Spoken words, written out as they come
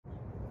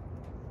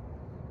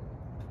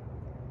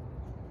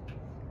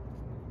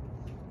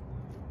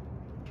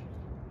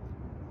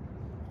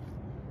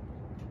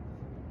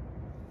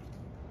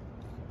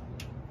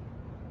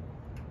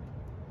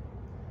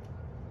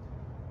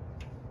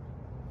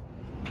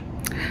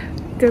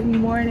Good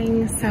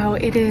morning. So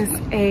it is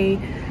a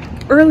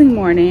early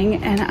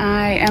morning and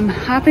I am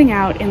hopping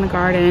out in the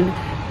garden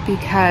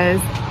because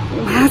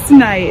last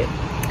night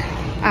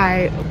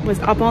I was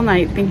up all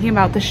night thinking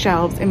about the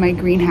shelves in my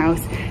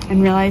greenhouse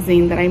and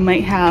realizing that I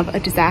might have a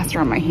disaster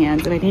on my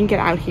hands if I didn't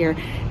get out here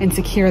and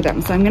secure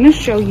them. So I'm going to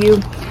show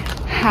you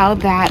how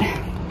that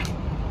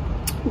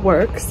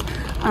works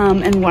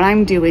and what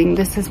I'm doing.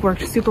 This has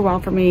worked super well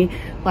for me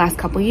last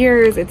couple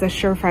years. It's a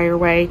surefire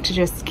way to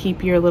just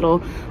keep your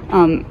little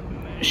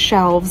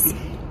shelves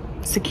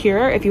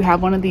secure if you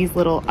have one of these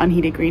little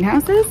unheated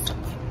greenhouses.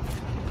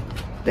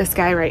 This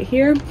guy right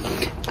here.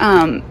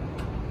 Mine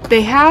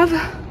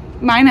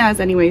has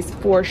anyways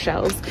 4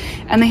 shelves,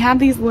 and they have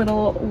these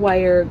little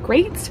wire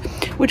grates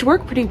which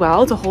work pretty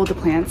well to hold the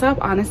plants up.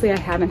 Honestly, I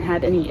haven't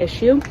had any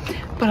issue,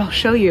 but I'll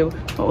show you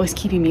what was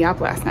keeping me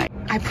up last night.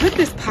 I put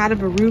this pot of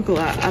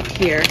arugula up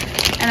here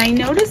and I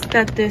noticed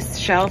that this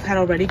shelf had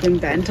already been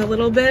bent a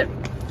little bit.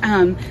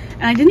 And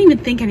I didn't even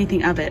think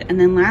anything of it. And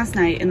then last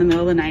night in the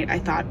middle of the night, I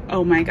thought,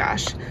 oh my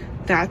gosh,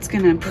 that's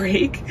gonna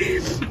break.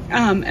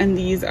 And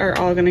these are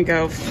all gonna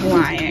go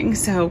flying.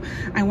 So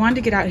I wanted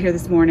to get out here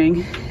this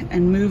morning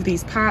and move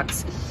these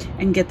pots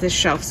and get this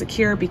shelf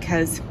secure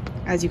because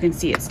as you can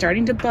see, it's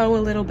starting to bow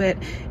a little bit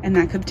and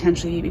that could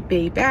potentially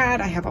be bad.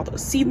 I have all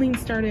those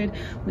seedlings started.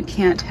 We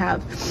can't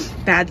have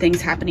bad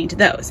things happening to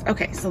those.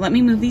 Okay, so let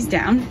me move these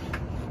down.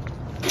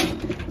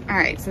 All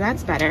right, so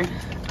that's better.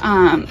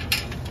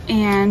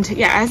 And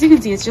yeah, as you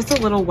can see, it's just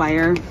a little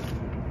wire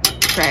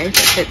tray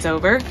that fits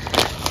over,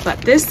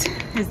 but this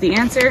is the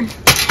answer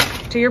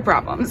to your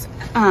problems.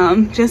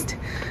 Just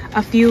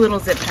a few little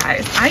zip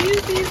ties. I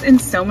use these in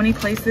so many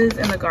places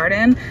in the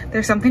garden.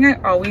 There's something I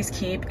always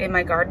keep in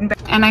my garden bag.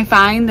 And I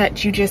find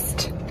that you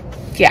just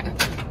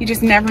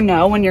never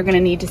know when you're gonna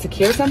need to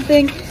secure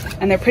something.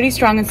 And they're pretty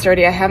strong and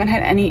sturdy. I haven't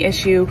had any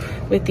issue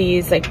with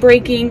these like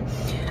breaking.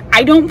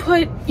 I don't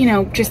put, you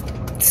know, just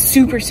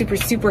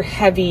super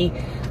heavy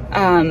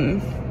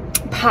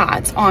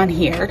pots on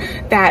here.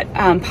 That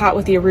pot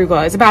with the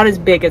arugula is about as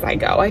big as I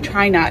go. I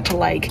try not to,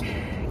 like,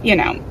 you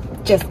know,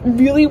 just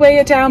really weigh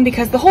it down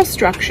because the whole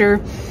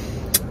structure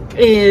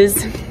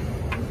is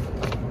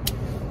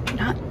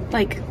not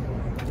like,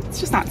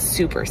 it's just not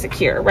super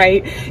secure,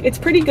 right? It's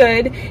pretty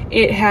good.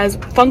 It has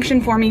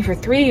functioned for me for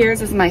 3 years.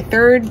 This is my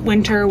 3rd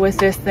winter with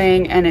this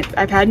thing, and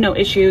I've had no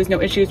issues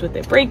with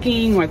it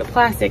breaking or the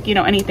plastic, you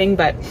know, anything,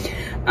 but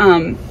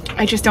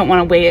I just don't want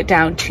to weigh it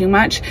down too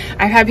much.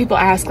 I've had people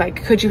ask,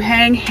 like, could you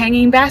hang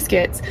hanging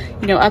baskets,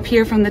 you know, up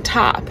here from the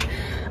top?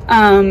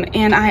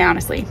 And I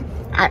honestly,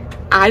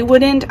 I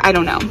wouldn't. I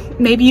don't know.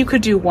 Maybe you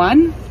could do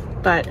one,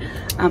 but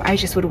I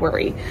just would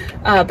worry.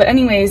 But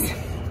anyways,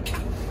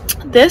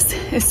 this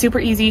is super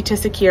easy to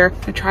secure.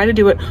 I try to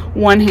do it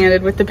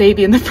one-handed with the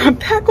baby in the front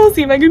pack. We'll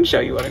see if I can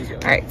show you what I'm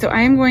doing. All right, so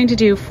I am going to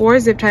do 4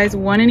 zip ties,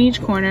 1 in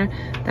each corner.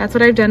 That's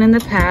what I've done in the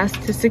past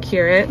to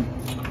secure it.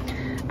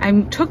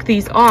 I took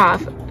these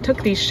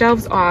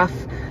shelves off.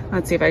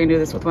 Let's see if I can do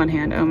this with one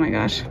hand. Oh my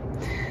gosh.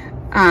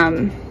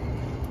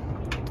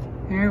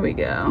 There we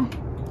go.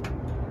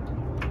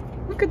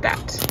 Look at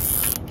that.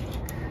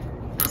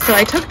 So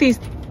I took these,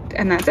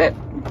 and that's it.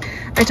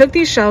 I took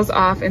these shelves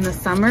off in the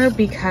summer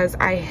because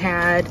I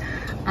had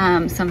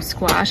some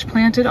squash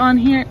planted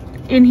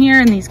in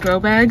here in these grow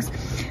bags,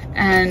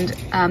 and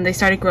they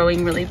started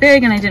growing really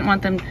big, and I didn't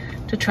want them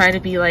to try to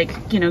be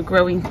like, you know,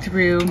 growing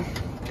through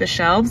the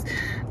shelves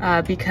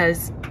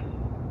because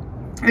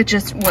it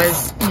just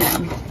was, you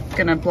know,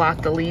 gonna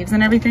block the leaves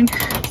and everything.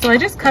 So I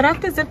just cut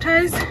off the zip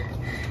ties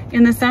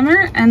in the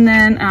summer, and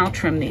then I'll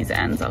trim these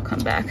ends. I'll come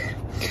back.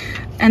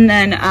 And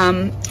then,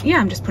 yeah,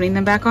 I'm just putting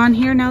them back on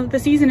here now that the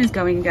season is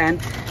going again.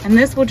 And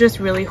this will just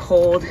really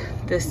hold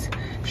this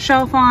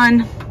shelf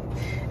on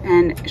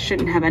and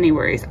shouldn't have any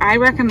worries. I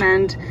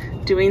recommend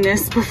doing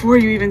this before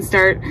you even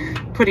start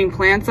putting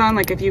plants on.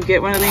 Like if you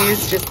get one of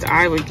these,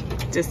 I would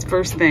just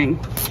first thing,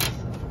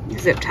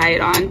 zip tie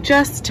it on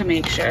just to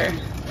make sure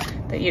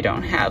that you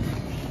don't have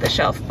the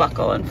shelf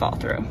buckle and fall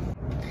through.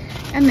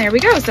 And there we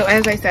go. So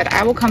as I said,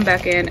 I will come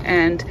back in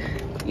and,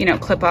 you know,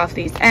 clip off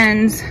these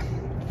ends,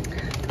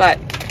 but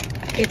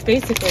it's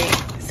basically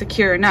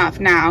secure enough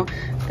now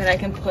that I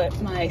can put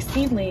my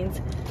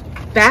seedlings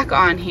back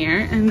on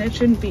here and there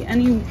shouldn't be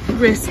any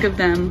risk of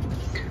them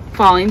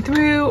falling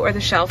through or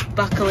the shelf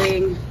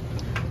buckling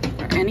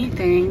or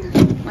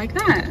anything like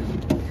that.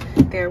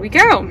 There we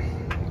go.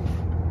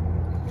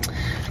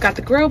 Got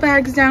the grow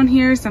bags down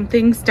here,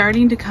 something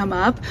starting to come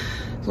up.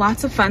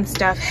 Lots of fun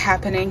stuff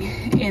happening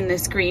in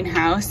this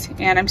greenhouse,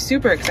 and I'm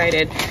super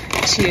excited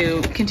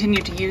to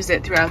continue to use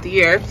it throughout the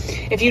year.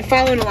 If you'd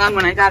followed along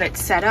when I got it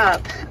set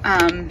up,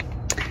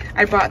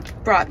 I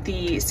brought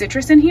the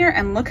citrus in here,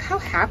 and look how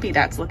happy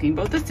that's looking.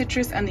 Both the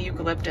citrus and the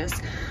eucalyptus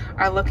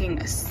are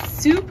looking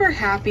super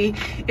happy.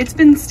 It's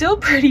been still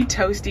pretty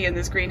toasty in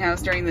this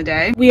greenhouse during the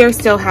day. We are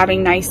still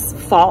having nice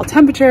fall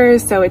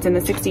temperatures, so it's in the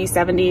 60s,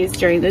 70s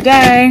during the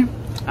day.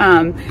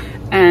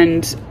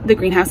 And the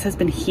greenhouse has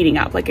been heating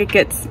up. Like it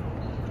gets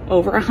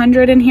over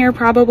 100 in here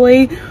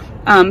probably,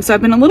 So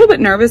I've been a little bit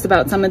nervous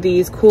about some of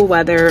these cool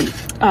weather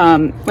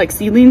like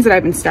seedlings that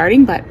I've been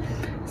starting, but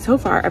so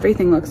far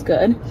everything looks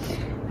good.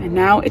 And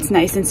now it's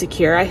nice and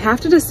secure. I have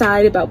to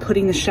decide about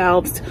putting the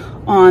shelves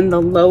on the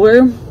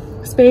lower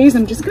space.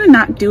 I'm just gonna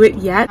not do it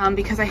yet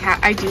because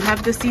I do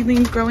have the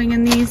seedlings growing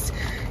in these,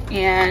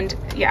 and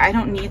yeah, I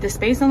don't need the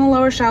space on the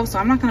lower shelves, so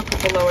I'm not gonna put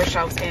the lower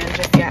shelves in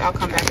just yet. I'll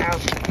come back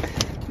out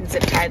and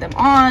zip tie them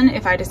on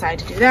if I decide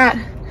to do that.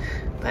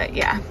 But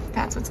yeah,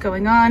 that's what's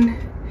going on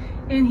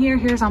in here.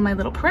 Here's all my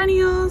little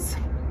perennials,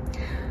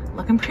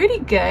 looking pretty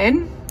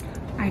good.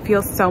 I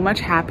feel so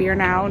much happier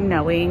now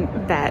knowing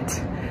that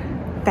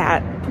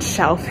that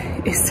shelf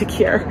is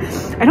secure.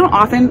 I don't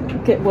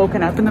often get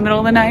woken up in the middle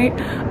of the night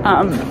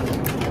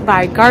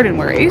by garden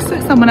worries.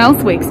 Someone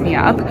else wakes me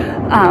up.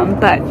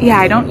 But yeah,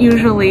 I don't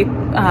usually, you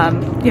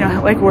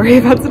know, like worry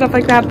about stuff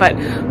like that. But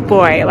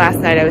boy, last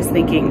night I was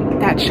thinking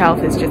that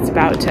shelf is just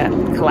about to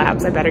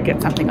collapse. I better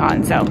get something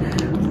on. So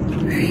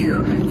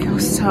phew, I feel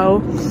so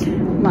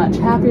much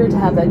happier to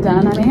have that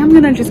done. And I am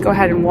gonna just go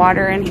ahead and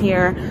water in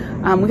here.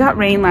 We got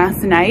rain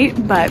last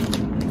night, but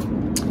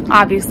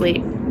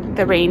obviously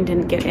the rain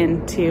didn't get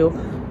into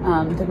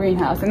the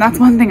greenhouse. And that's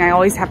one thing I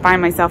always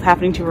find myself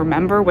having to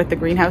remember with the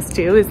greenhouse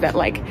too, is that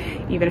like,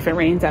 even if it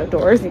rains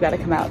outdoors, you gotta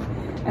come out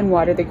and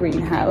water the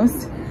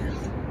greenhouse.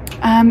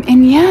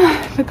 And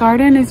yeah, the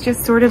garden is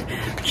just sort of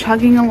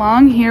chugging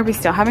along here. We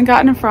still haven't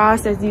gotten a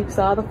frost, as you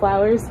saw the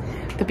flowers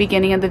at the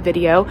beginning of the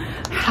video.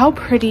 How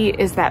pretty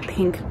is that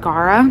pink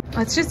Gara?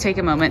 Let's just take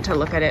a moment to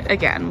look at it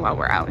again while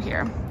we're out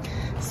here.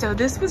 So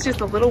this was just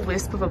a little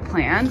wisp of a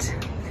plant,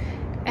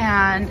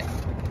 and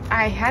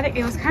I had it,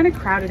 it was kind of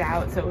crowded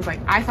out, so it was like,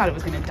 I thought it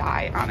was gonna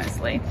die,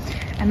 honestly.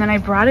 And then I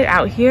brought it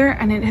out here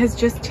and it has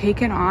just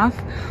taken off.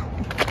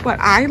 What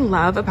I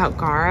love about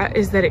Gara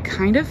is that it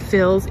kind of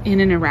fills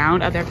in and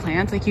around other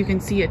plants. Like you can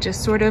see it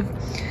just sort of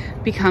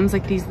becomes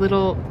like these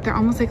little, they're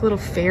almost like little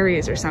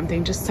fairies or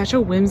something, just such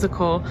a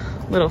whimsical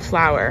little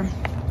flower.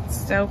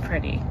 So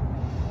pretty.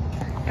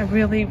 A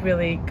really,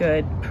 really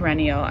good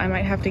perennial. I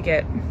might have to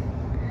get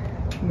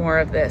more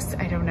of this.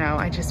 I don't know,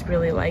 I just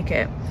really like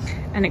it.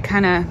 And it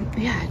kind of,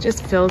 yeah, it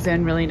just fills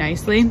in really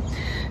nicely.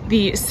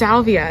 The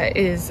salvia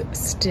is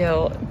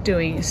still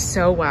doing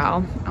so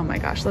well. Oh my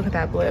gosh, look at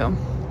that blue.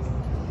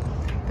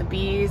 The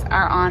bees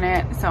are on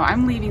it, so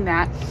I'm leaving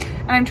that.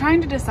 And I'm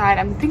trying to decide,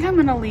 I think I'm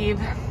gonna leave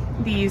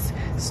these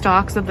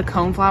stalks of the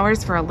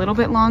coneflowers for a little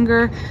bit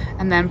longer,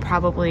 and then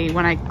probably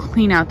when I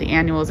clean out the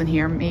annuals in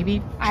here,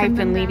 maybe I've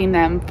been leaving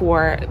them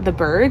for the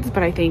birds,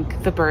 but I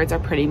think the birds are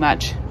pretty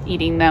much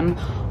eating them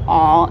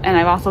all. And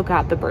I've also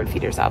got the bird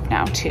feeders up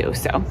now too,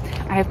 so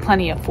I have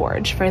plenty of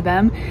forage for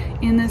them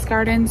in this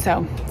garden,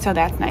 so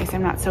that's nice.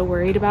 I'm not so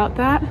worried about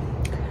that.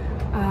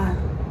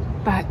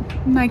 But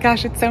my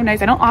gosh, it's so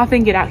nice. I don't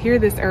often get out here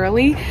this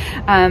early.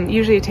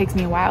 Usually it takes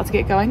me a while to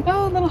get going.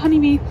 Oh, little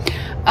honeybee.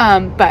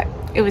 But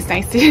it was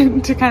nice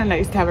to kind of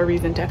nice to have a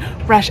reason to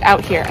rush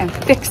out here and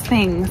fix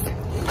things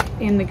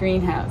in the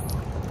greenhouse.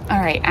 All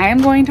right, I am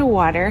going to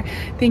water.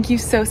 Thank you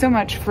so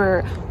much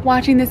for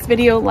watching this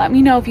video. Let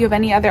me know if you have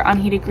any other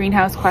unheated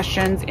greenhouse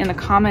questions in the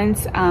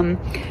comments.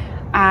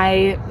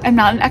 I am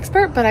not an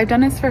expert, but I've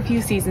done this for a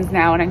few seasons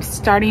now, and I'm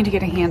starting to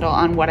get a handle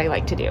on what I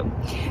like to do.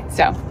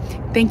 So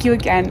thank you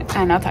again,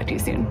 and I'll talk to you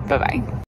soon. Bye-bye.